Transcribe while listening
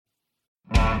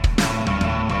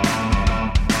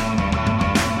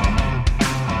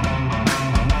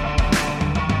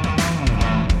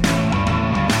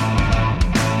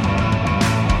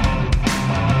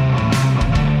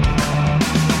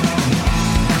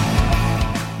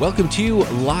Welcome to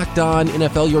Locked On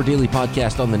NFL, your daily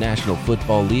podcast on the National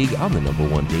Football League on the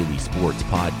 #1 daily sports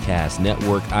podcast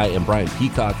network. I am Brian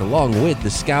Peacock along with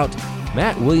the scout,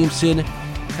 Matt Williamson.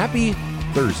 Happy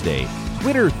Thursday,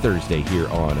 Twitter Thursday here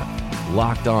on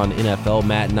Locked On NFL.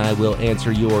 Matt and I will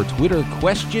answer your Twitter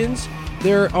questions.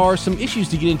 There are some issues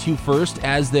to get into first,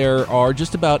 as there are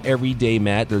just about every day,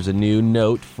 Matt. There's a new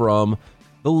note from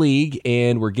the league,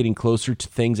 and we're getting closer to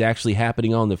things actually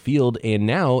happening on the field, and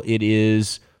now it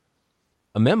is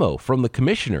a memo from the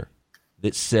commissioner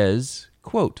that says,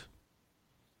 quote,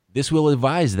 "This will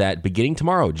advise that beginning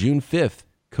tomorrow, June 5th,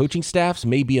 coaching staffs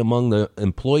may be among the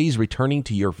employees returning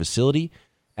to your facility.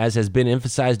 As has been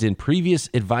emphasized in previous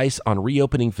advice on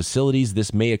reopening facilities,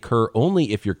 this may occur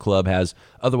only if your club has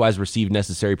otherwise received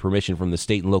necessary permission from the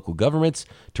state and local governments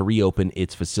to reopen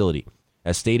its facility.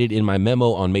 As stated in my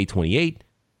memo on May 28,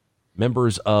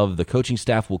 members of the coaching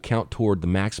staff will count toward the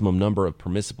maximum number of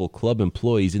permissible club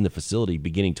employees in the facility.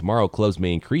 Beginning tomorrow, clubs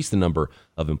may increase the number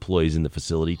of employees in the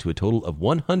facility to a total of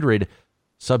 100,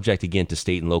 subject again to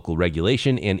state and local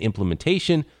regulation and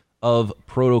implementation of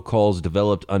protocols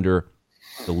developed under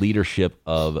the leadership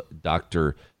of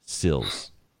Dr.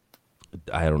 Sills."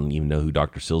 I don't even know who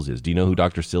Dr. Sills is. Do you know who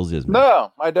Dr. Sills is, man?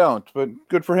 No, I don't, but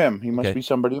good for him. He must be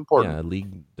somebody important. Yeah,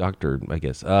 league doctor, I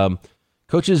guess.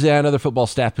 Coaches and other football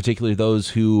staff, particularly those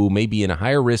who may be in a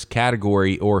higher risk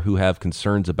category or who have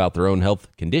concerns about their own health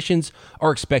conditions,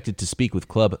 are expected to speak with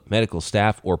club medical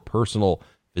staff or personal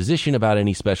physician about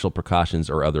any special precautions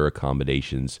or other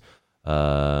accommodations.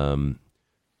 Anyway,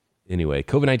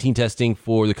 COVID-19 testing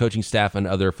for the coaching staff and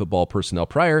other football personnel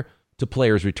prior to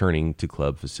players returning to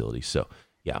club facilities. So,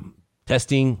 yeah,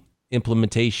 testing,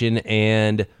 implementation,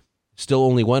 and still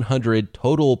only 100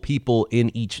 total people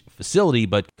in each facility,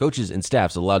 but coaches and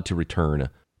staffs allowed to return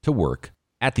to work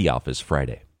at the office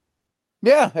Friday.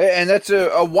 Yeah, and that's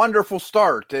a wonderful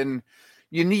start. And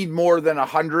you need more than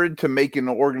 100 to make an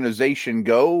organization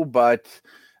go. But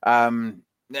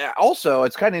also,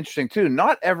 it's kind of interesting, too.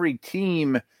 Not every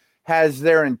team has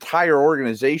their entire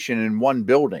organization in one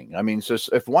building. I mean, so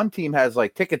if one team has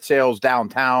like ticket sales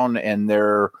downtown and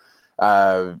their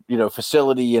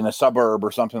facility in a suburb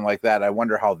or something like that, I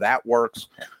wonder how that works.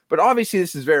 But obviously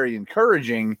this is very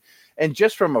encouraging. And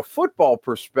just from a football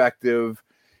perspective,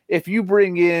 if you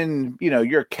bring in,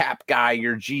 your cap guy,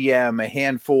 your GM, a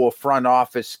handful of front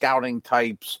office scouting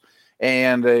types,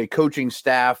 and a coaching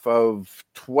staff of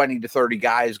 20 to 30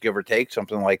 guys, give or take,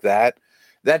 something like that,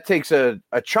 that takes a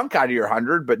chunk out of your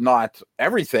 100, but not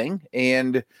everything.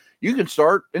 And you can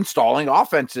start installing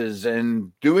offenses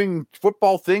and doing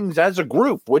football things as a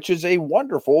group, which is a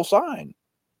wonderful sign.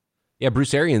 Yeah,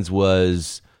 Bruce Arians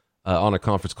was on a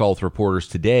conference call with reporters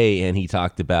today, and he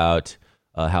talked about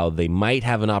how they might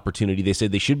have an opportunity. They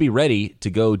said they should be ready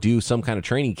to go do some kind of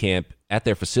training camp at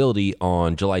their facility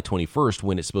on July 21st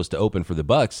when it's supposed to open for the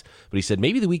Bucs. But he said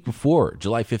maybe the week before,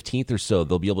 July 15th or so,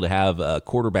 they'll be able to have a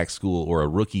quarterback school or a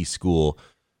rookie school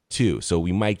too. So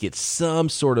we might get some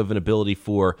sort of an ability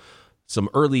for some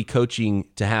early coaching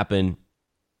to happen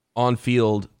on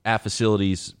field at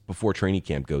facilities before training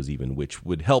camp goes even, which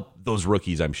would help those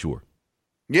rookies, I'm sure.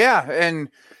 Yeah, and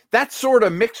that's sort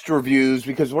of mixed reviews,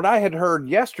 because what I had heard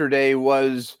yesterday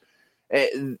was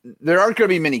there aren't going to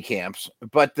be mini camps,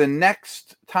 but the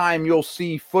next time you'll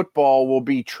see football will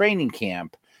be training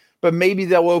camp, but maybe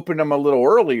they'll open them a little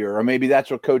earlier, or maybe that's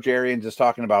what Coach Arians is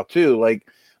talking about too. Like,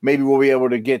 maybe we'll be able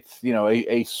to get,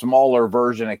 a smaller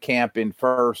version of camp in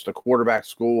first, a quarterback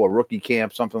school, a rookie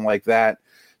camp, something like that.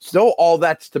 Still, all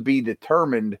that's to be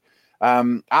determined.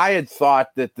 I had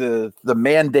thought that the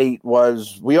mandate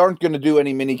was we aren't going to do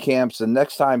any mini camps. The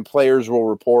next time players will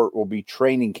report will be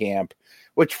training camp,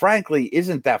 which frankly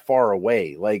isn't that far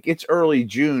away. Like, it's early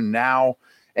June now.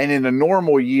 And in a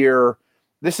normal year,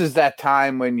 this is that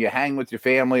time when you hang with your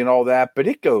family and all that, but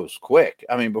it goes quick.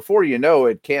 I mean, before you know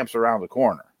it, camp's around the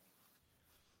corner.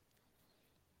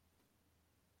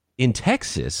 In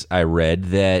Texas, I read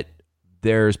that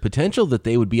there's potential that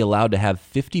they would be allowed to have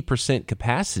 50%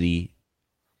 capacity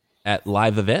at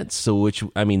live events. So,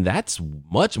 that's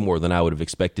much more than I would have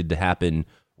expected to happen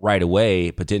right away,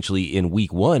 potentially in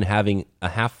week one, having a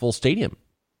half full stadium.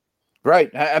 Right.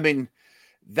 I mean,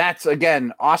 that's,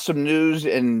 again, awesome news.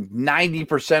 And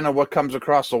 90% of what comes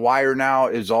across the wire now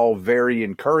is all very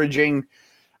encouraging.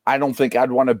 I don't think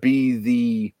I'd want to be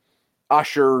the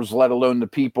ushers, let alone the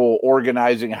people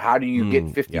organizing how do you get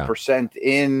 50%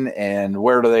 in, and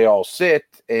where do they all sit,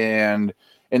 and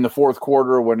in the fourth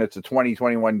quarter when it's a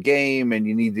 20-21 game and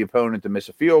you need the opponent to miss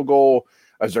a field goal,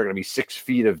 is there going to be 6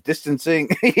 feet of distancing?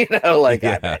 Like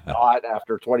I bet not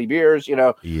after 20 beers,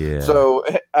 Yeah. So,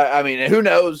 I mean, who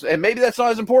knows? And maybe that's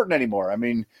not as important anymore. I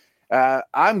mean,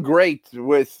 I'm great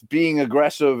with being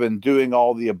aggressive and doing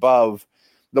all the above.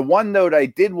 The one note I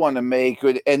did want to make,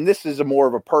 and this is a more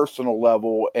of a personal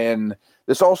level, and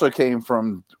this also came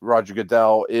from Roger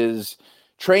Goodell, is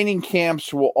training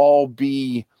camps will all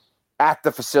be at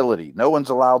the facility. No one's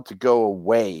allowed to go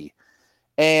away.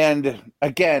 And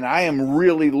again, I am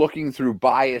really looking through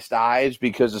biased eyes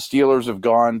because the Steelers have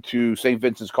gone to St.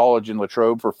 Vincent's College in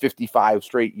Latrobe for 55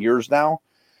 straight years now.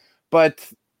 But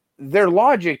their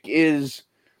logic is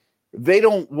they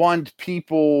don't want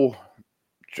people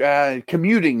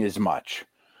commuting as much.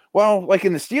 Well, like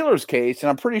in the Steelers case, and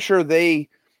I'm pretty sure they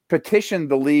petitioned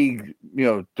the league,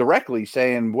 directly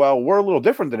saying, well, we're a little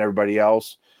different than everybody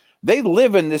else. They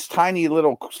live in this tiny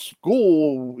little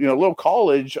school, little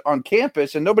college on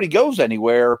campus, and nobody goes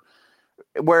anywhere.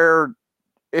 Where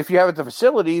if you have it at the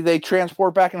facility, they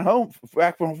transport back and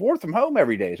forth from home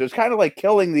every day. So it's kind of like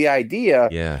killing the idea.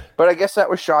 Yeah. But I guess that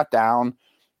was shot down.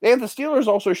 And the Steelers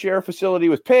also share a facility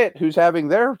with Pitt, who's having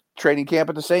their training camp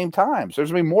at the same time. So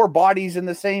there's going to be more bodies in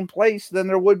the same place than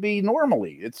there would be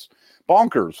normally. It's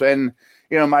bonkers. And,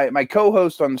 my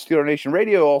co-host on the Steeler Nation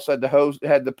Radio also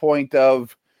had the point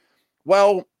of,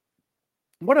 well,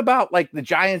 what about like the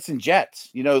Giants and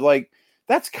Jets?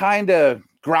 That's kind of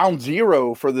ground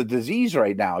zero for the disease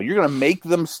right now. You're going to make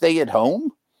them stay at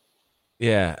home?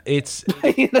 Yeah, it's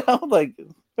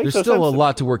there's still a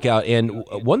lot to work out. And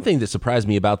one thing that surprised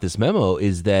me about this memo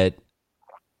is that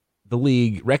the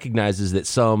league recognizes that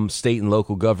some state and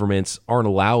local governments aren't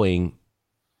allowing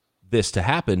this to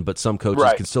happen, but some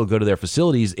coaches can still go to their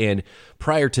facilities. And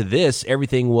prior to this,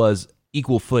 everything was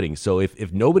equal footing. So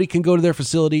if nobody can go to their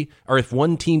facility, or if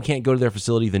one team can't go to their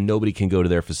facility, then nobody can go to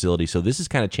their facility. So this has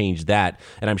kind of changed that.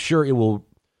 And I'm sure they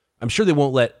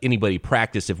won't let anybody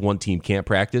practice if one team can't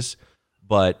practice.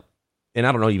 And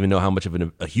I don't even know how much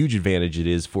of a huge advantage it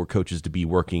is for coaches to be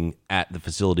working at the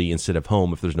facility instead of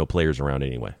home if there's no players around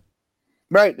anyway.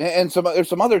 Right. And there's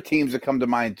some other teams that come to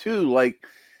mind too. Like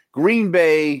Green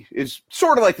Bay is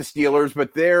sort of like the Steelers,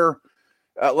 but they're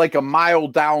like a mile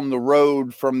down the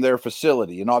road from their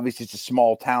facility. And obviously it's a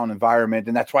small town environment,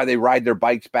 and that's why they ride their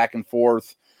bikes back and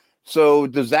forth. So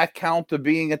does that count to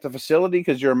being at the facility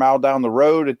because you're a mile down the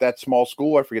road at that small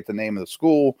school? I forget the name of the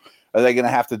school. Are they going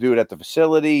to have to do it at the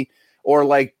facility? Or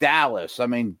like Dallas. I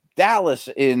mean, Dallas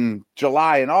in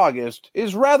July and August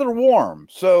is rather warm.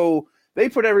 So they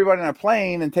put everybody on a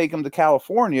plane and take them to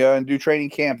California and do training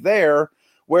camp there,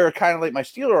 where kind of like my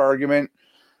Steeler argument,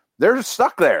 they're just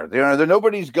stuck there.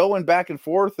 Nobody's going back and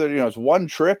forth. It's one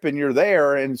trip and you're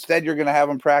there. Instead, you're going to have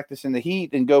them practice in the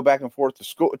heat and go back and forth to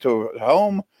school, to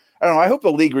home. I don't know. I hope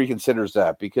the league reconsiders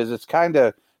that because it's kind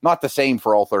of not the same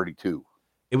for all 32.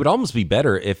 It would almost be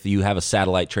better if you have a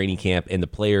satellite training camp and the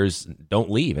players don't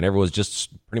leave and everyone's just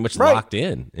pretty much locked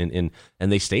in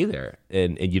and they stay there.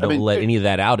 And you don't let any of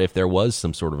that out if there was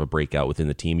some sort of a breakout within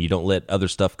the team. You don't let other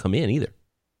stuff come in either.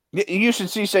 You should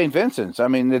see St. Vincent's. I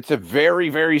mean, it's a very,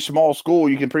 very small school.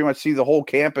 You can pretty much see the whole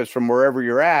campus from wherever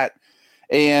you're at.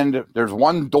 And there's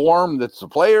one dorm that's the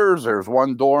players. There's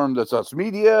one dorm that's us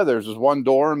media. There's this one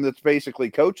dorm that's basically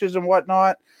coaches and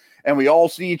whatnot. And we all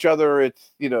see each other at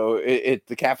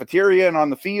the cafeteria and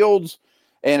on the fields.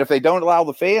 And if they don't allow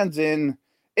the fans in,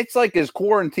 it's like as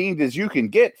quarantined as you can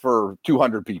get for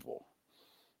 200 people.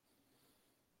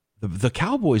 The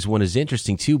Cowboys one is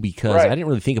interesting too because I didn't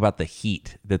really think about the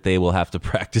heat that they will have to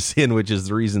practice in, which is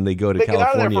the reason they go to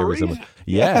California every summer.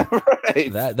 Yeah,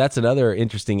 right. That's another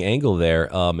interesting angle there.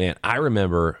 Man, I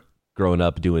remember growing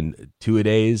up doing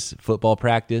 2-a-days football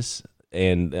practice.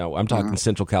 And I'm talking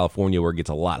Central California where it gets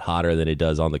a lot hotter than it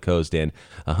does on the coast, and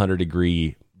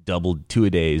 100-degree double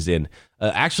 2-a-days. And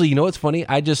actually, you know what's funny?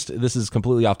 This is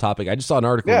completely off topic. I just saw an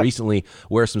article recently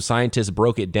where some scientists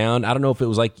broke it down. I don't know if it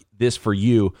was like this for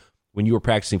you when you were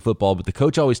practicing football, but the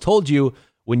coach always told you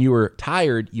when you were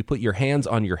tired, you put your hands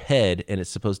on your head, and it's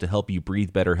supposed to help you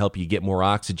breathe better, help you get more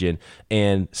oxygen.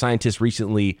 And scientists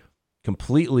recently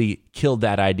completely killed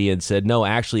that idea and said, no,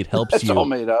 actually it helps you. All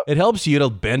made up. It helps you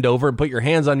to bend over and put your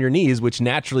hands on your knees, which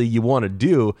naturally you want to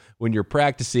do when you're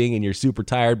practicing and you're super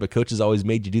tired, but coaches always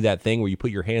made you do that thing where you put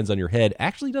your hands on your head.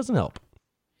 Actually doesn't help.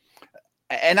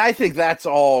 And I think that's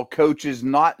all coaches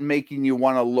not making you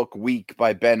want to look weak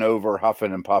by bent over,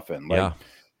 huffing and puffing. I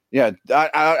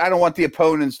don't want the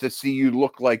opponents to see you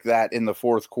look like that in the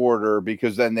fourth quarter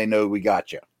because then they know we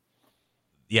got you.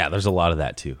 Yeah, there's a lot of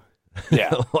that too.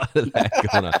 Yeah, a lot of that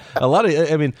going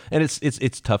on. And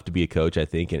it's tough to be a coach, I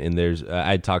think. And there's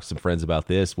I talked to some friends about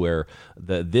this where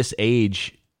this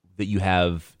age that you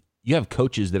have you have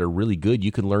coaches that are really good.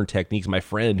 You can learn techniques. My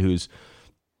friend who's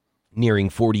nearing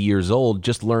 40 years old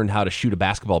just learned how to shoot a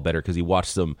basketball better because he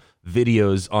watched some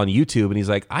videos on YouTube, and he's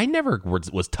like, I never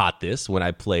was taught this when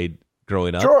I played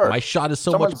growing up. Sure. My shot is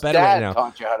so Someone's much better right now.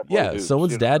 Taught you how to play hoops,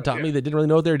 someone's dad taught me that didn't really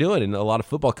know what they were doing, and a lot of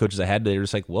football coaches I had, they were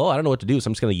just like, well, I don't know what to do, so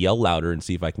I'm just going to yell louder and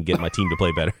see if I can get my team to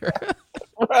play better.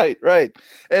 Right.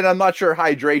 And I'm not sure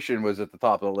hydration was at the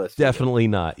top of the list. Definitely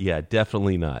not. Yeah,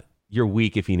 definitely not. You're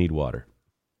weak if you need water.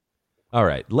 All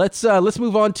right, let's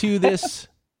move on to this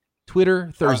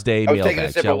Twitter Thursday I was mailbag. taking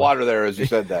a sip of water there as you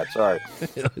said that. Sorry.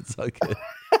 It's all good.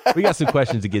 We got some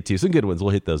questions to get to. Some good ones.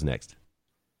 We'll hit those next.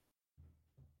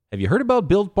 Have you heard about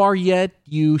Built Bar yet?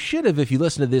 You should have if you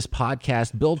listen to this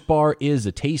podcast. Built Bar is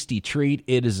a tasty treat.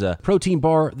 It is a protein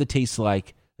bar that tastes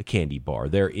like a candy bar.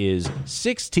 There is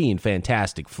 16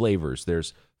 fantastic flavors.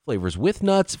 There's flavors with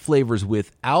nuts, flavors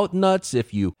without nuts,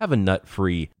 if you have a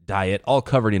nut-free diet, all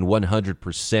covered in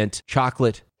 100%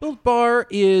 chocolate. Built Bar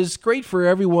is great for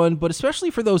everyone, but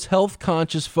especially for those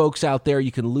health-conscious folks out there.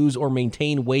 You can lose or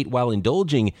maintain weight while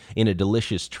indulging in a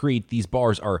delicious treat. These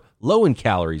bars are low in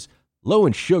calories, low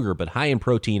in sugar, but high in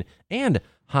protein and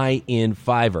high in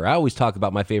fiber. I always talk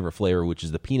about my favorite flavor, which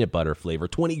is the peanut butter flavor.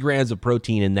 20 grams of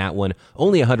protein in that one,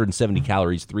 only 170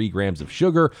 calories, 3 grams of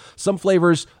sugar. Some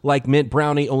flavors, like mint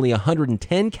brownie, only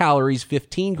 110 calories,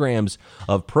 15 grams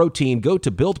of protein. Go to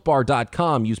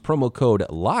BuiltBar.com, use promo code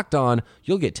LOCKEDON.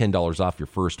 You'll get $10 off your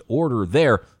first order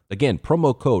there. Again,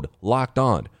 promo code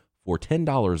LOCKEDON for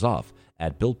 $10 off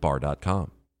at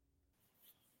BuiltBar.com.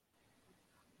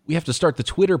 We have to start the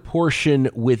Twitter portion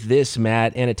with this,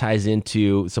 Matt, and it ties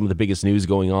into some of the biggest news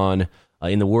going on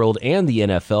in the world and the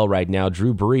NFL right now.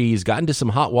 Drew Brees got into some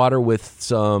hot water with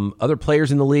some other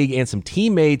players in the league and some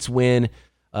teammates when,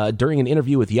 during an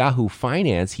interview with Yahoo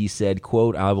Finance, he said,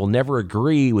 quote, I will never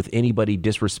agree with anybody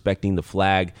disrespecting the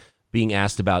flag, being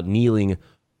asked about kneeling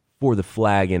for the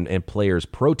flag and players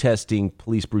protesting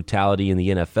police brutality in the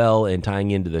NFL and tying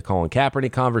into the Colin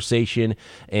Kaepernick conversation.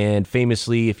 And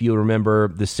famously, if you remember,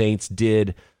 the Saints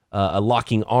did a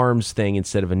locking arms thing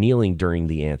instead of a kneeling during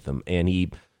the anthem. And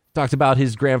he talked about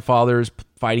his grandfathers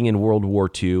fighting in World War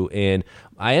II. And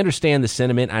I understand the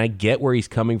sentiment. I get where he's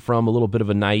coming from, a little bit of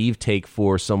a naive take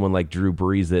for someone like Drew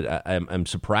Brees that I'm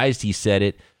surprised he said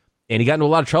it. And he got into a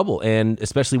lot of trouble, and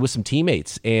especially with some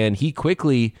teammates. And he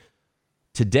quickly...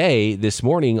 this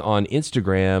morning on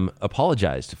Instagram,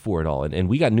 apologized for it all. And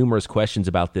we got numerous questions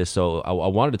about this, so I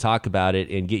wanted to talk about it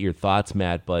and get your thoughts,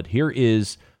 Matt. But here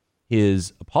is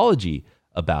his apology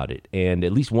about it. And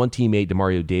at least one teammate,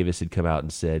 Demario Davis, had come out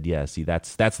and said, yeah, see,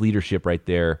 that's leadership right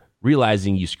there,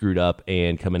 realizing you screwed up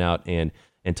and coming out and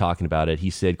talking about it. He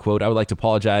said, quote, I would like to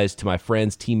apologize to my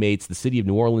friends, teammates, the city of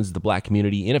New Orleans, the black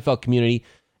community, NFL community,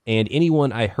 and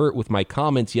anyone I hurt with my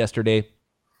comments yesterday.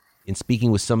 In speaking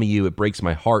with some of you, it breaks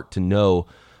my heart to know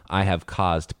I have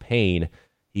caused pain.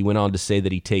 He went on to say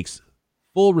that he takes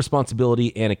full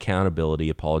responsibility and accountability,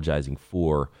 apologizing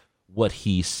for what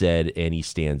he said, and he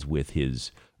stands with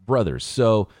his brothers.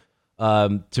 So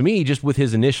to me, just with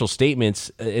his initial statements,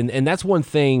 and that's one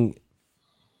thing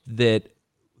that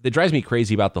drives me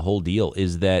crazy about the whole deal,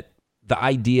 is that the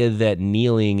idea that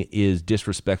kneeling is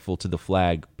disrespectful to the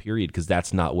flag, period, because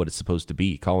that's not what it's supposed to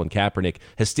be. Colin Kaepernick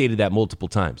has stated that multiple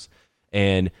times.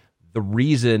 And the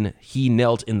reason he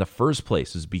knelt in the first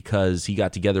place is because he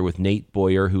got together with Nate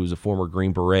Boyer, who was a former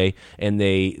Green Beret, and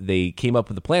they came up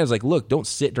with a plan. It was like, look, don't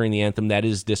sit during the anthem. That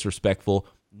is disrespectful.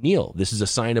 Kneel. This is a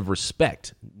sign of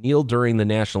respect. Kneel during the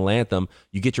national anthem.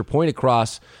 You get your point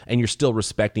across, and you're still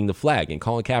respecting the flag. And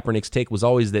Colin Kaepernick's take was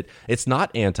always that it's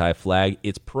not anti-flag,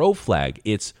 it's pro-flag.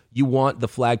 It's you want the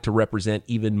flag to represent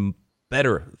even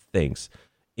better things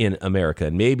in America.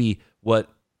 And maybe what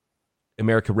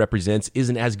America represents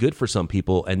isn't as good for some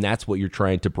people, and that's what you're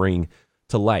trying to bring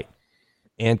to light.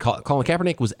 And Colin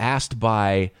Kaepernick was asked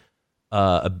by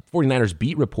a 49ers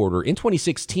beat reporter in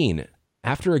 2016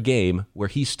 after a game where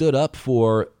he stood up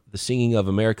for the singing of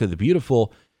America the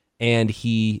Beautiful, and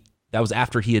that was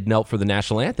after he had knelt for the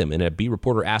national anthem. And a beat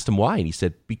reporter asked him why, and he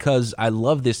said, because I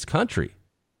love this country.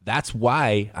 That's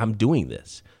why I'm doing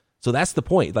this. So that's the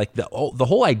point. Like the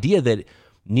whole idea that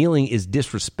kneeling is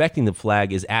disrespecting the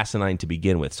flag is asinine to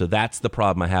begin with. So that's the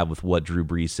problem I have with what Drew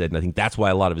Brees said, and I think that's why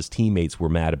a lot of his teammates were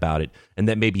mad about it, and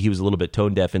that maybe he was a little bit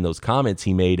tone deaf in those comments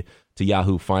he made to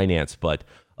Yahoo Finance. But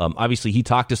obviously, he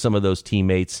talked to some of those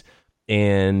teammates,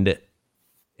 and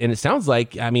it sounds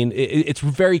like, I mean, it's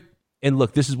very, and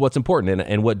look, this is what's important,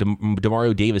 and what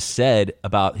Demario Davis said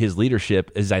about his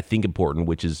leadership is, I think, important,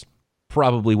 which is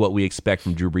probably what we expect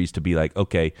from Drew Brees to be like,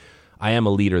 okay, I am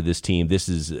a leader of this team.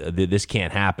 This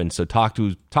can't happen. So talk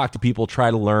to people,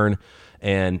 try to learn,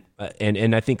 and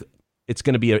I think it's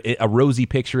going to be a rosy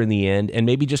picture in the end, and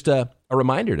maybe just a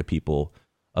reminder to people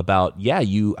about,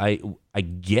 I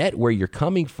get where you're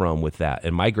coming from with that.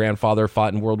 And my grandfather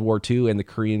fought in World War II and the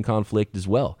Korean conflict as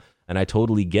well. And I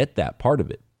totally get that part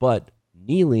of it. But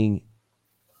kneeling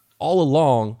all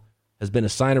along has been a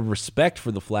sign of respect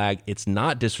for the flag. It's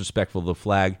not disrespectful to the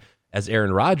flag. As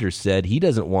Aaron Rodgers said, he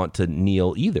doesn't want to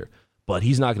kneel either. But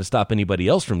he's not going to stop anybody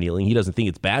else from kneeling. He doesn't think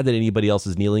it's bad that anybody else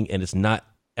is kneeling, and it's not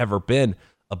ever been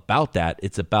about that.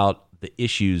 It's about the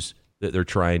issues that they're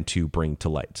trying to bring to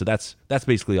light. So that's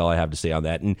basically all I have to say on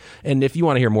that. And if you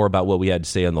want to hear more about what we had to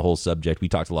say on the whole subject, we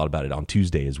talked a lot about it on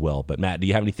Tuesday as well. But Matt, do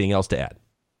you have anything else to add?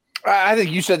 I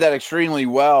think you said that extremely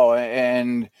well,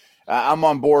 and I'm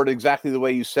on board exactly the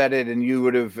way you said it, and you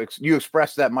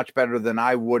expressed that much better than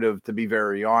I would have, to be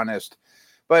very honest.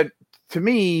 But to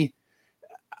me,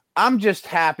 I'm just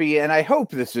happy, and I hope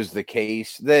this is the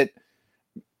case, that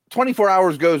 24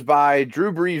 hours goes by,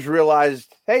 Drew Brees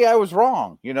realized, hey, I was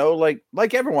wrong.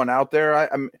 Like everyone out there,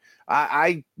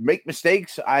 I make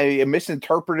mistakes. I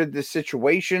misinterpreted this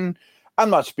situation. I'm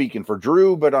not speaking for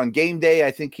Drew, but on game day,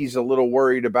 I think he's a little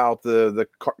worried about the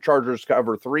Chargers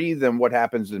cover 3 than what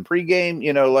happens in pregame.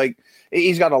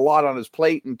 He's got a lot on his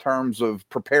plate in terms of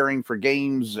preparing for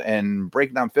games and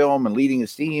breaking down film and leading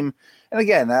his team. And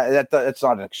again, that's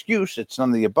not an excuse. It's none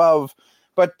of the above.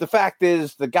 But the fact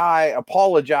is, the guy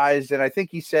apologized, and I think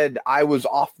he said, I was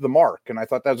off the mark. And I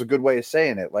thought that was a good way of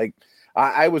saying it.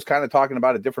 I was kind of talking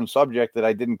about a different subject that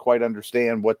I didn't quite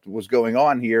understand what was going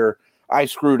on here. I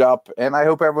screwed up, and I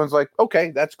hope everyone's like,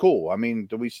 okay, that's cool. I mean,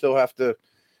 do we still have to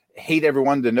hate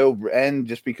everyone to no end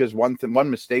just because one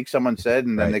mistake someone said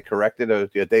and then they corrected a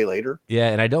day later? Yeah,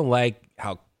 and I don't like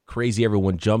how crazy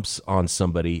everyone jumps on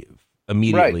somebody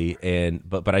immediately. Right.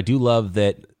 But I do love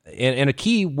that. And a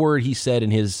key word he said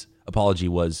in his apology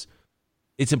was,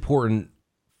 it's important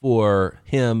for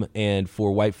him and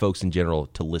for white folks in general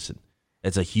to listen.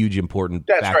 It's a huge important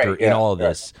factor in all of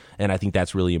this. And I think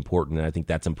that's really important. And I think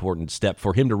that's an important step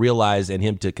for him to realize and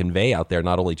him to convey out there,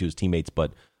 not only to his teammates,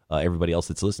 but everybody else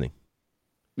that's listening.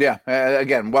 Yeah.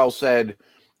 Again, well said.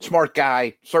 Smart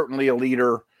guy, certainly a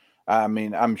leader. I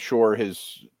mean, I'm sure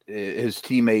his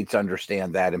teammates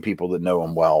understand that, and people that know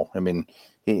him well. I mean,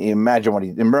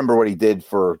 remember what he did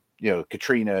for,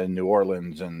 Katrina in New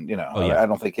Orleans, and, I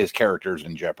don't think his character's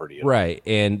in jeopardy. Right.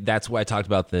 And that's why I talked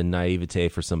about the naivete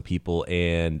for some people,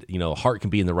 and, heart can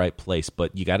be in the right place,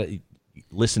 but you got to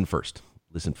listen first.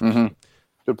 Mm-hmm.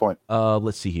 Good point.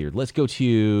 Let's see here. Let's go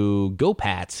to Go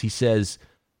Pats. He says,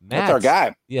 Matt, that's our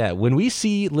guy. Yeah. When we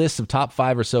see lists of top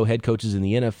 5 or so head coaches in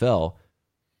the NFL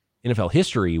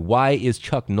history, why is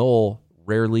Chuck Noll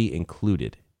rarely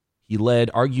included? He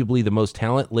led arguably the most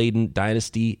talent-laden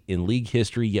dynasty in league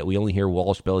history, yet we only hear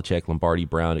Walsh, Belichick, Lombardi,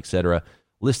 Brown, etc.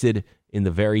 listed in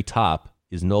the very top.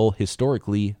 Is Noll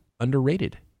historically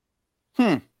underrated?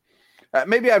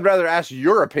 Maybe I'd rather ask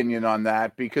your opinion on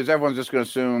that, because everyone's just going to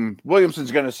assume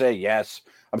Williamson's going to say yes.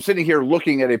 I'm sitting here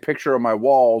looking at a picture on my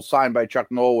wall signed by Chuck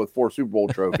Noll with 4 Super Bowl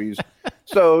trophies.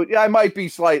 So yeah, I might be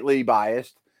slightly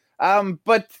biased.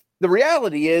 But the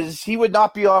reality is he would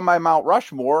not be on my Mount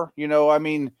Rushmore.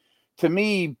 To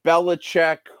me,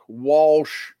 Belichick,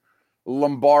 Walsh,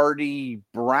 Lombardi,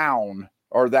 Brown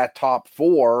are that top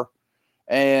 4,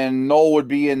 and Noll would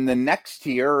be in the next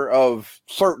tier of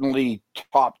certainly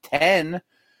top 10.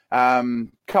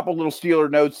 Couple little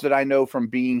Steeler notes that I know from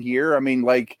being here. I mean,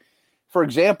 for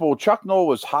example, Chuck Noll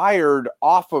was hired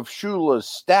off of Shula's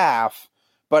staff,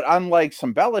 but unlike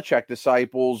some Belichick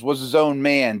disciples, was his own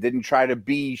man, didn't try to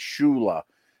be Shula.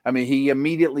 I mean, he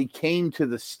immediately came to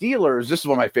the Steelers. This is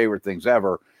one of my favorite things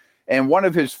ever. And one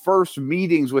of his first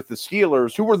meetings with the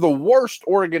Steelers, who were the worst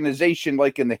organization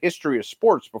in the history of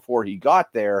sports before he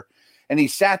got there, and he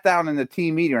sat down in the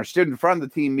team meeting, or stood in front of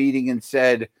the team meeting, and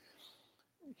said,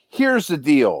 here's the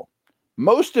deal.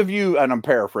 Most of you, and I'm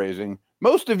paraphrasing,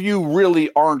 most of you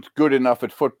really aren't good enough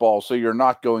at football, so you're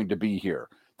not going to be here.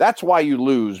 That's why you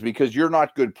lose, because you're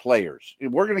not good players.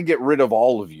 We're going to get rid of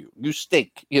all of you. You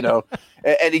stink,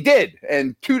 And he did.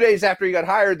 And 2 days after he got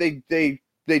hired,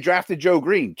 they drafted Joe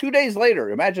Green. 2 days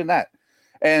later, imagine that.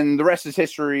 And the rest is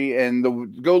history. And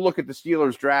go look at the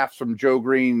Steelers drafts from Joe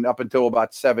Green up until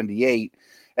about 78,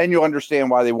 and you'll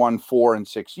understand why they won 4 and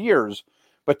 6 years.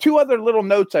 But 2 other little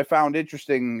notes I found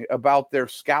interesting about their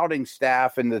scouting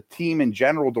staff and the team in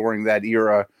general during that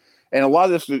era. And a lot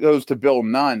of this goes to Bill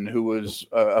Nunn, who was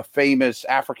a famous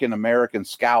African-American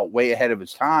scout way ahead of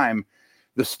his time.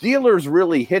 The Steelers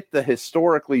really hit the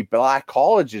historically black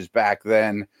colleges back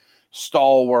then.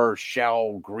 Stallworth,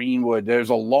 Shell, Greenwood. There's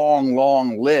a long,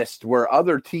 long list where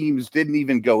other teams didn't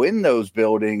even go in those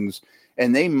buildings,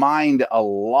 and they mined a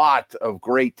lot of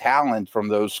great talent from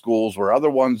those schools where other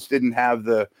ones didn't have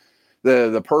the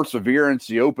perseverance,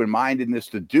 the open-mindedness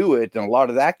to do it. And a lot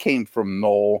of that came from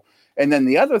Noll. And then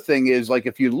the other thing is, like,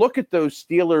 if you look at those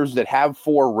Steelers that have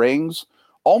 4 rings,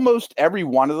 almost every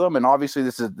one of them, and obviously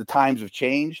this is the times have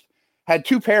changed, had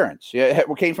 2 parents. Yeah,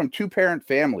 came from 2-parent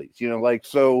families,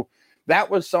 so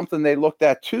that was something they looked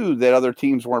at too that other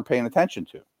teams weren't paying attention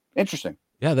to. Interesting.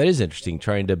 Yeah, that is interesting,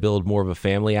 trying to build more of a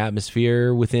family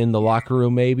atmosphere within the locker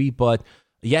room maybe. But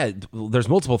yeah, there's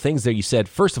multiple things there you said.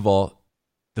 First of all,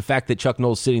 the fact that Chuck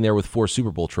Noll's sitting there with 4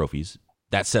 Super Bowl trophies,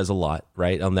 that says a lot,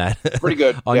 right, on that. Pretty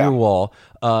good. on your wall.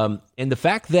 And the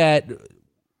fact that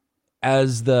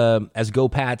as Go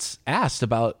Pats asked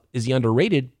about, is he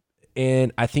underrated?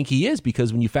 And I think he is,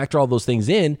 because when you factor all those things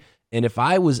in, and if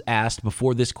I was asked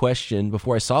before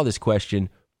I saw this question,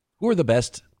 who are the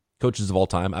best coaches of all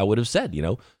time, I would have said,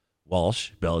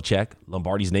 Walsh, Belichick,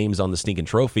 Lombardi's name's on the stinking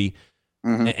trophy.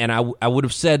 Mm-hmm. And I would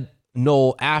have said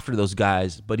Noll after those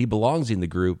guys, but he belongs in the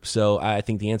group. So I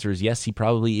think the answer is yes, he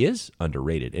probably is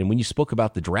underrated. And when you spoke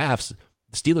about the drafts,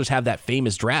 the Steelers have that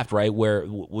famous draft, right, where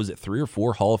was it 3 or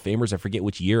 4 Hall of Famers? I forget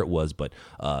which year it was, but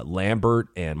Lambert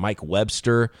and Mike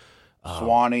Webster.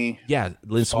 Swanee. Yeah,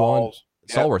 Lynn Swan.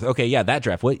 Stallworth. Okay, yeah, that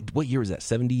draft. What year was that?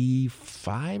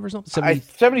 75 or something?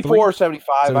 74 or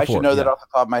 75. I should know that off the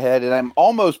top of my head. And I'm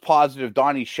almost positive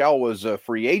Donnie Shell was a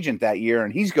free agent that year,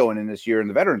 and he's going in this year in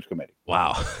the Veterans Committee.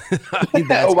 Wow.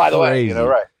 That's by the crazy. way,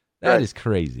 right. That is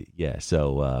crazy. Yeah,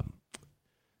 so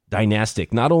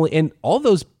dynastic. Not only, and all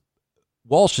those,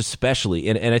 Walsh especially,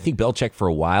 and I think Belichick for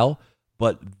a while,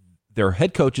 but their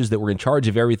head coaches that were in charge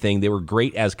of everything, they were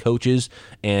great as coaches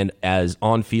and as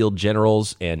on-field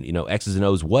generals and, X's and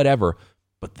O's, whatever,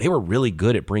 but they were really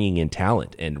good at bringing in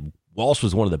talent. And Walsh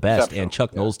was one of the best, and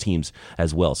Chuck Noll's teams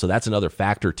as well. So that's another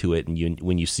factor to it. And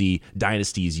when you see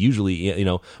dynasties, usually,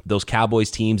 those Cowboys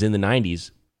teams in the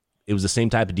 90s, it was the same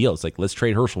type of deal. It's like, let's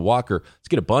trade Herschel Walker. Let's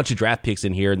get a bunch of draft picks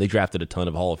in here, and they drafted a ton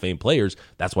of Hall of Fame players.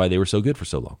 That's why they were so good for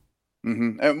so long.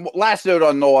 Mm-hmm. And last note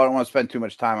on Noll, I don't want to spend too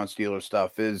much time on Steelers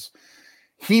stuff, is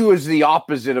he was the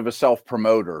opposite of a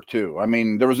self-promoter too. I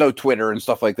mean, there was no Twitter and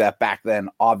stuff like that back then,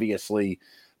 obviously,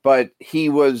 but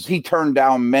he turned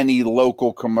down many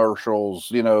local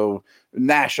commercials,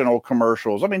 national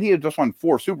commercials. I mean, he had just won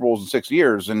 4 Super Bowls in 6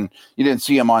 years, and you didn't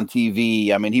see him on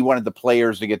TV. I mean, he wanted the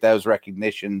players to get those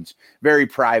recognitions. Very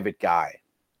private guy.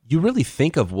 You really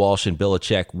think of Walsh and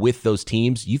Belichick with those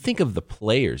teams. You think of the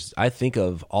players. I think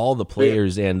of all the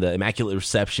players and the immaculate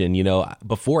reception,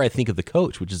 before I think of the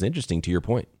coach, which is interesting to your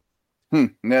point.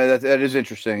 No, that is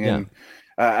interesting. Yeah. And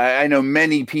I know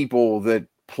many people that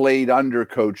played under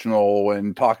Coach Noll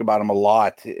and talk about him a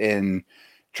lot. And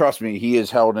trust me, he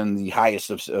is held in the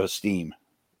highest of esteem.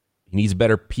 He needs a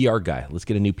better PR guy. Let's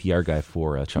get a new PR guy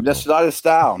for Chuck. That's not his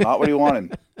style. Not what he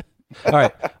wanted. All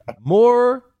right.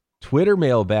 More Twitter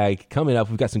mailbag coming up.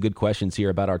 We've got some good questions here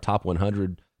about our top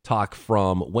 100 talk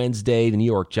from Wednesday, the New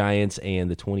York Giants, and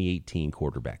the 2018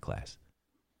 quarterback class.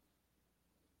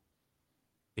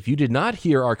 If you did not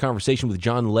hear our conversation with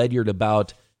John Ledyard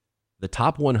about the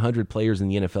top 100 players in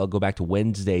the NFL, go back to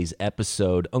Wednesday's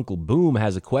episode. Uncle Boom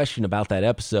has a question about that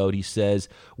episode. He says,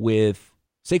 with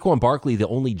Saquon Barkley the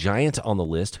only Giant on the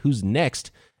list, who's next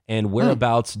and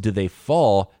whereabouts do they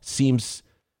fall? Seems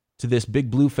to this Big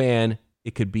Blue fan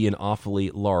it could be an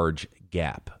awfully large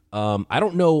gap. I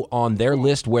don't know on their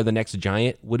list where the next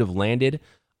Giant would have landed.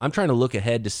 I'm trying to look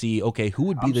ahead to see, okay, who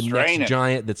would be the next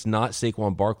Giant that's not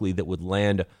Saquon Barkley that would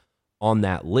land on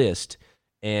that list?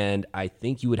 And I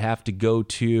think you would have to go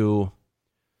to,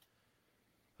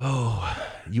 I'm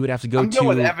going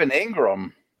with Evan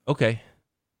Ingram. Okay.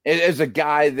 As a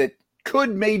guy that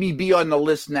could maybe be on the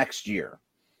list next year.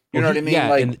 You know what I mean?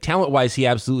 Yeah, and talent-wise, he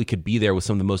absolutely could be there with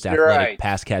some of the most athletic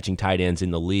pass-catching tight ends in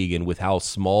the league. And with how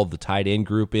small the tight end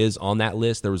group is on that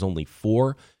list, there was only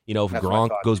 4. If Gronk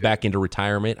goes back into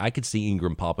retirement, I could see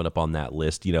Ingram popping up on that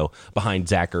list, behind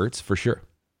Zach Ertz for sure.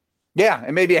 Yeah,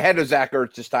 and maybe ahead of Zach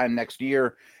Ertz this time next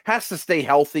year. Has to stay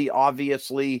healthy,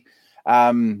 obviously.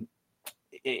 And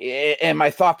my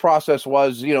thought process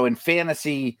was, in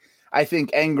fantasy, I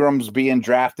think Ingram's being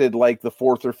drafted like the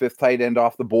 4th or 5th tight end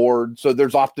off the board. So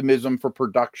there's optimism for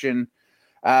production.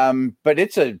 But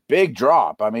it's a big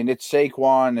drop. I mean, it's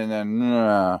Saquon. And then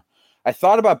I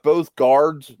thought about both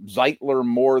guards, Zeitler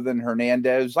more than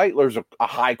Hernandez. Zeitler's a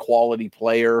high quality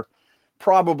player.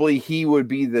 Probably he would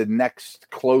be the next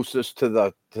closest to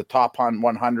the top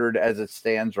 100 as it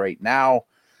stands right now.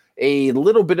 A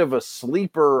little bit of a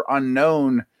sleeper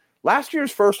unknown, Last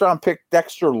year's first-round pick,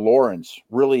 Dexter Lawrence,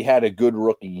 really had a good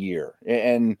rookie year.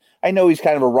 And I know he's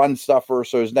kind of a run stuffer,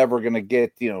 so he's never going to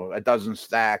get, a dozen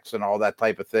stacks and all that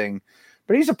type of thing.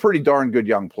 But he's a pretty darn good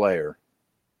young player.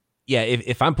 Yeah,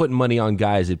 if I'm putting money on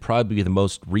guys, it'd probably be the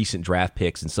most recent draft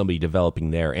picks and somebody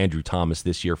developing there. Andrew Thomas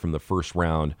this year from the first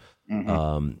round.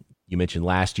 Mm-hmm. You mentioned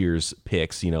last year's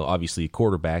picks. Obviously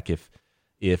quarterback. If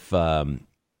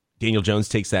Daniel Jones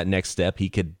takes that next step, he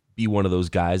could be one of those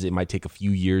guys. It might take a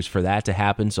few years for that to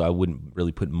happen, so I wouldn't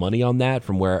really put money on that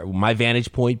from where my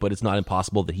vantage point, but it's not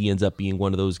impossible that he ends up being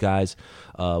one of those guys.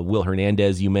 Will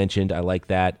Hernandez, you mentioned, I like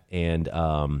that. And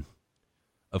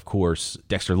of course,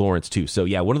 Dexter Lawrence too. So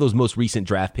yeah, one of those most recent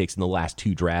draft picks in the last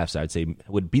two drafts, I'd say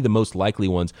would be the most likely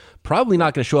ones. Probably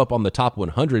not going to show up on the top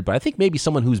 100, but I think maybe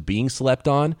someone who's being slept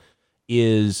on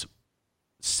is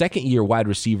second-year wide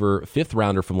receiver, fifth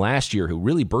rounder from last year, who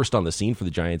really burst on the scene for the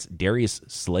Giants, Darius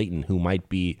Slayton, who might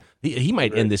be he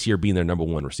might end this year being their number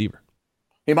one receiver.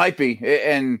 He might be,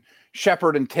 and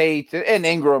Shepard and Tate and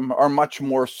Ingram are much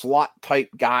more slot type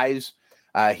guys.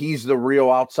 He's the real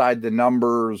outside the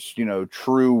numbers,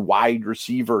 true wide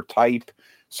receiver type.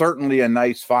 Certainly a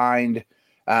nice find.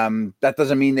 That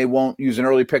doesn't mean they won't use an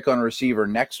early pick on a receiver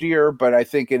next year, but I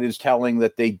think it is telling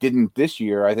that they didn't this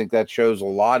year. I think that shows a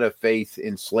lot of faith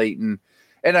in Slayton.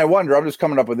 And I wonder, I'm just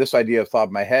coming up with this idea off the top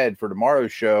of my head for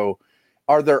tomorrow's show.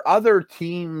 Are there other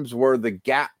teams where the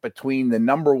gap between the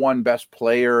number one best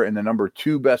player and the number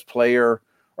two best player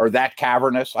are that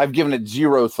cavernous? I've given it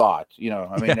zero thought.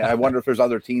 I wonder if there's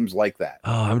other teams like that.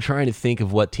 Oh, I'm trying to think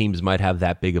of what teams might have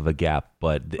that big of a gap,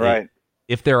 but right.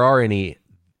 If there are any,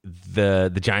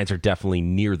 the Giants are definitely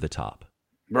near the top.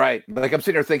 Right. Like I'm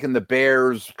sitting there thinking the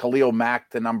Bears, Khalil Mack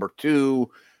to number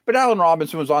 2, but Allen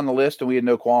Robinson was on the list and we had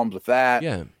no qualms with that.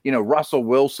 Yeah. Russell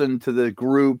Wilson to the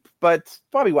group, but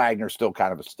Bobby Wagner's still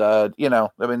kind of a stud.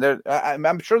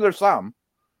 I'm sure there's some.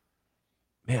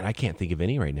 Man, I can't think of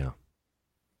any right now.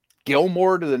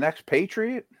 Gilmore to the next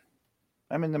Patriot.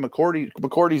 The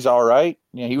McCourty's all right.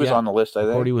 Yeah, he was on the list, I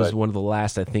think. McCourty was one of the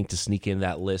last, I think, to sneak in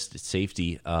that list at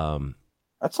safety.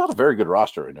 That's not a very good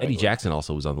roster. Eddie Jackson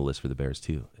also was on the list for the Bears,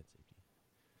 too.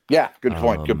 Yeah, good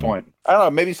point. Good point. I don't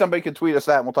know. Maybe somebody could tweet us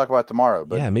that, and we'll talk about it tomorrow.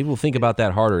 But yeah, maybe we'll think about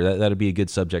that harder. That'd be a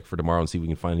good subject for tomorrow, and see if we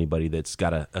can find anybody that's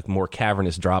got a more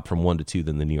cavernous drop from 1 to 2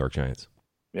 than the New York Giants.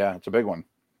 Yeah, it's a big one.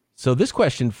 So this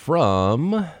question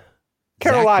from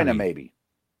Carolina, Zachary. maybe.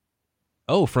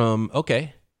 Oh,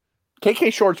 okay.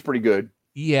 KK Short's pretty good.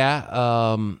 Yeah.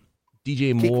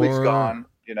 DJ Moore. Kuechly's gone.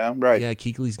 Right. Yeah,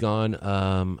 Kuechly's gone.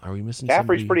 Are we missing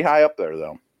Caffrey's pretty high up there,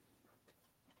 though.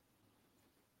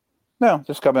 No,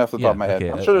 just coming off the top of my head.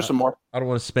 I'm sure there's some more. I don't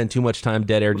want to spend too much time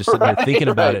dead air just sitting there thinking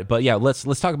about it. But yeah, let's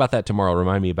talk about that tomorrow.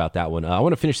 Remind me about that one. I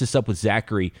want to finish this up with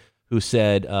Zachary, who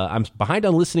said, I'm behind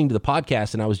on listening to the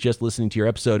podcast, and I was just listening to your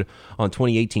episode on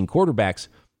 2018 quarterbacks.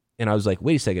 And I was like,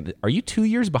 wait a second, are you 2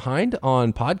 years behind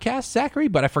on podcasts, Zachary?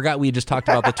 But I forgot we had just talked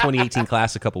about the 2018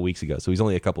 class a couple weeks ago, so he's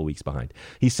only a couple weeks behind.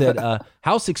 He said,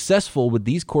 how successful would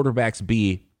these quarterbacks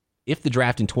be if the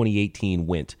draft in 2018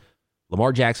 went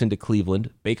Lamar Jackson to Cleveland,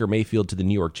 Baker Mayfield to the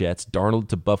New York Jets, Darnold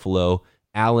to Buffalo,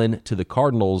 Allen to the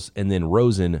Cardinals, and then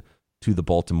Rosen to the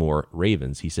Baltimore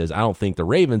Ravens? He says, I don't think the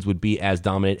Ravens would be as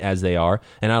dominant as they are,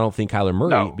 and I don't think Kyler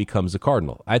Murray becomes a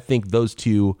Cardinal. I think those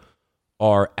two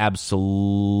are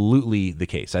absolutely the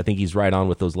case. I think he's right on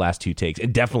with those last two takes.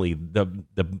 And definitely the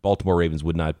Baltimore Ravens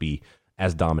would not be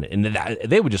as dominant. And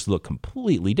they would just look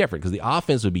completely different because the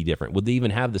offense would be different. Would they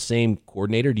even have the same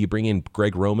coordinator? Do you bring in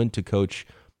Greg Roman to coach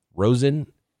Rosen?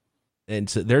 And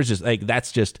so there's just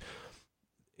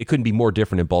it couldn't be more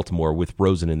different in Baltimore with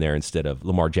Rosen in there instead of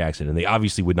Lamar Jackson. And they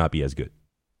obviously would not be as good.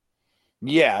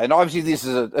 Yeah, and obviously this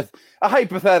is a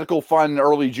hypothetical, fun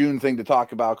early June thing to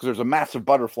talk about because there's a massive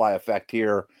butterfly effect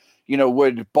here.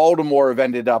 Would Baltimore have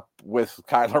ended up with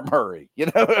Kyler Murray?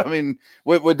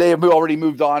 Would they have already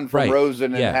moved on from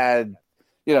Rosen and had,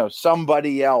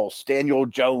 somebody else, Daniel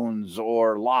Jones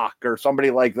or Locke or somebody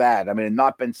like that?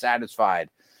 Not been satisfied.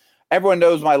 Everyone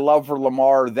knows my love for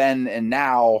Lamar then and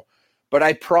now. But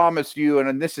I promise you,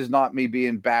 and this is not me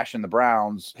being bashing the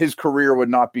Browns, his career would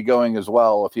not be going as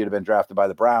well if he had been drafted by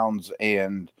the Browns.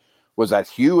 And was that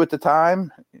Hugh at the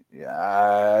time? Yeah,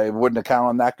 I wouldn't have counted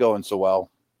on that going so well.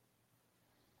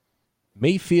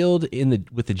 Mayfield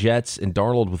with the Jets and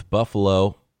Darnold with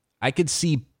Buffalo, I could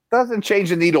see. Doesn't change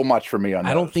the needle much for me on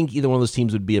that. I don't think either one of those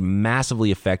teams would be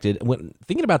massively affected.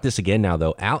 Thinking about this again now,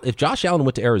 though, if Josh Allen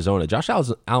went to Arizona, Josh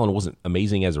Allen wasn't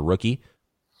amazing as a rookie.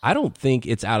 I don't think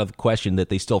it's out of the question that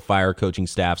they still fire coaching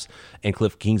staffs and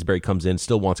Cliff Kingsbury comes in,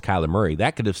 still wants Kyler Murray.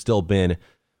 That could have still been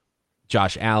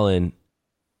Josh Allen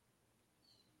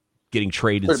getting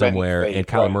traded somewhere, and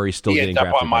Kyler Murray's still getting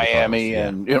drafted up on Miami,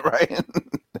 right.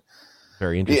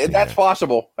 Very interesting. Yeah, that's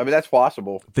possible. I mean, that's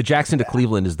possible. The Jackson to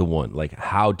Cleveland is the one. Like,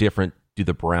 how different do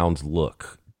the Browns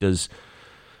look? Does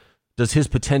his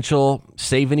potential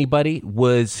save anybody?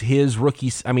 Was his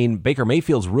rookie? I mean, Baker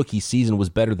Mayfield's rookie season was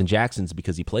better than Jackson's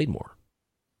because he played more,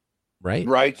 right?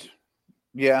 Right.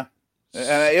 Yeah,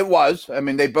 it was. I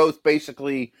mean, they both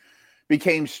basically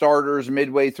became starters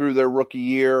midway through their rookie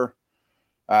year.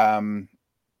 And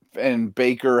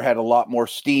Baker had a lot more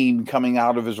steam coming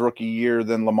out of his rookie year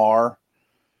than Lamar.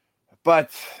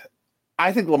 But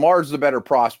I think Lamar's the better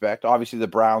prospect. Obviously, the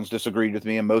Browns disagreed with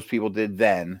me, and most people did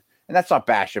then. And that's not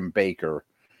bashing Baker.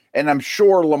 And I'm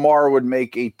sure Lamar would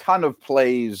make a ton of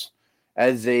plays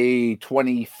as a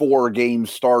 24-game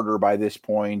starter by this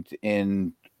point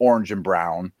in orange and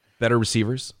brown. Better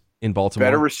receivers in Baltimore.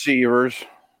 Better receivers.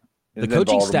 The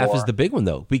coaching staff is the big one,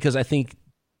 though, because I think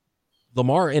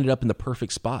Lamar ended up in the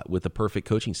perfect spot with the perfect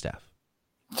coaching staff.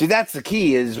 See, that's the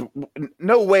key is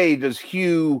no way does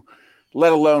Hugh,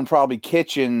 let alone probably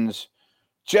Kitchens,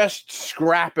 just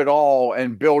scrap it all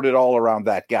and build it all around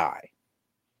that guy.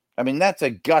 I mean, that's a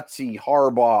gutsy,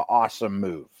 Harbaugh, awesome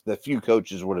move that few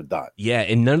coaches would have done. Yeah,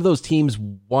 and none of those teams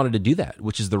wanted to do that,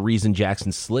 which is the reason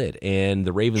Jackson slid. And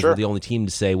the Ravens were the only team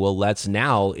to say, well,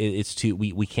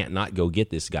 we can't not go get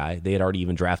this guy. They had already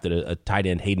even drafted a tight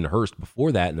end, Hayden Hurst,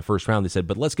 before that in the first round. They said,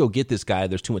 but let's go get this guy.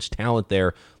 There's too much talent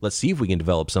there. Let's see if we can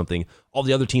develop something. All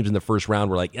the other teams in the first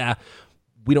round were like,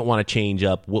 we don't want to change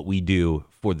up what we do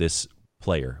for this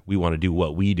player. We want to do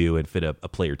what we do and fit a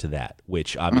player to that,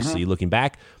 which obviously, looking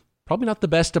back, probably not the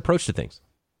best approach to things.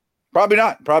 Probably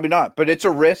not. But it's a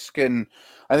risk, and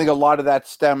I think a lot of that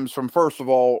stems from, first of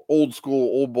all, old school,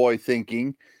 old boy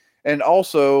thinking, and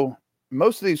also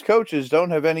most of these coaches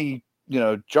don't have any,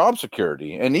 job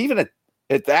security. And even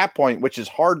at that point, which is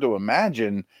hard to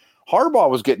imagine, Harbaugh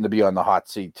was getting to be on the hot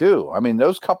seat too. I mean,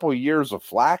 those couple of years of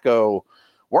Flacco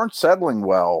weren't settling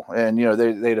well, and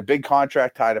they had a big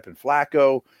contract tied up in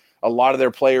Flacco. A lot of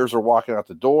their players are walking out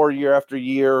the door year after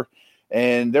year.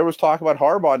 And there was talk about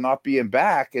Harbaugh not being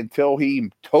back until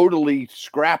he totally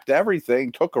scrapped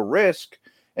everything, took a risk,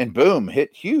 and boom,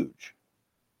 hit huge.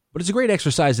 But it's a great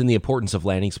exercise in the importance of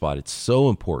landing spot. It's so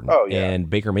important. Oh, yeah. And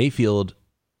Baker Mayfield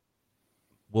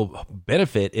will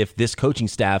benefit if this coaching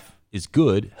staff is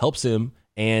good, helps him,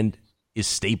 and is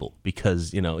stable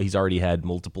because, he's already had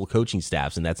multiple coaching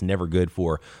staffs, and that's never good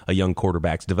for a young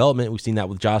quarterback's development. We've seen that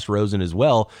with Josh Rosen as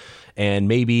well. And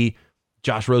maybe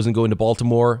Josh Rosen going to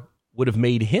Baltimore would have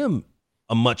made him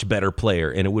a much better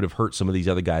player, and it would have hurt some of these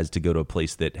other guys to go to a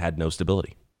place that had no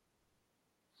stability.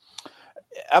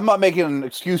 I'm not making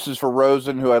excuses for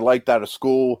Rosen, who I liked out of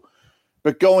school,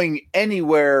 but going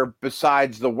anywhere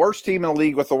besides the worst team in the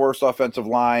league with the worst offensive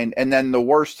line and then the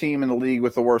worst team in the league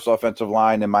with the worst offensive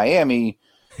line in Miami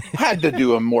had to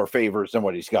do him more favors than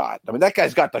what he's got. I mean, that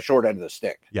guy's got the short end of the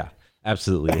stick. Yeah,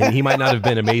 absolutely. And he might not have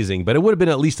been amazing, but it would have been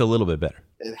at least a little bit better.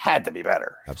 It had to be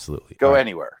better. Absolutely. Go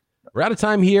anywhere. We're out of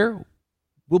time here.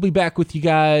 We'll be back with you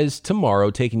guys tomorrow,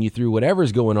 taking you through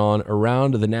whatever's going on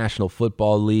around the National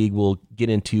Football League. We'll get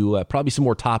into probably some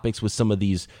more topics with some of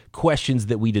these questions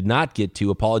that we did not get to.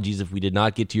 Apologies if we did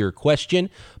not get to your question,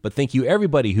 but thank you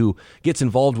everybody who gets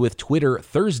involved with Twitter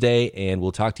Thursday, and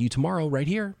we'll talk to you tomorrow right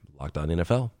here, Locked On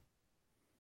NFL.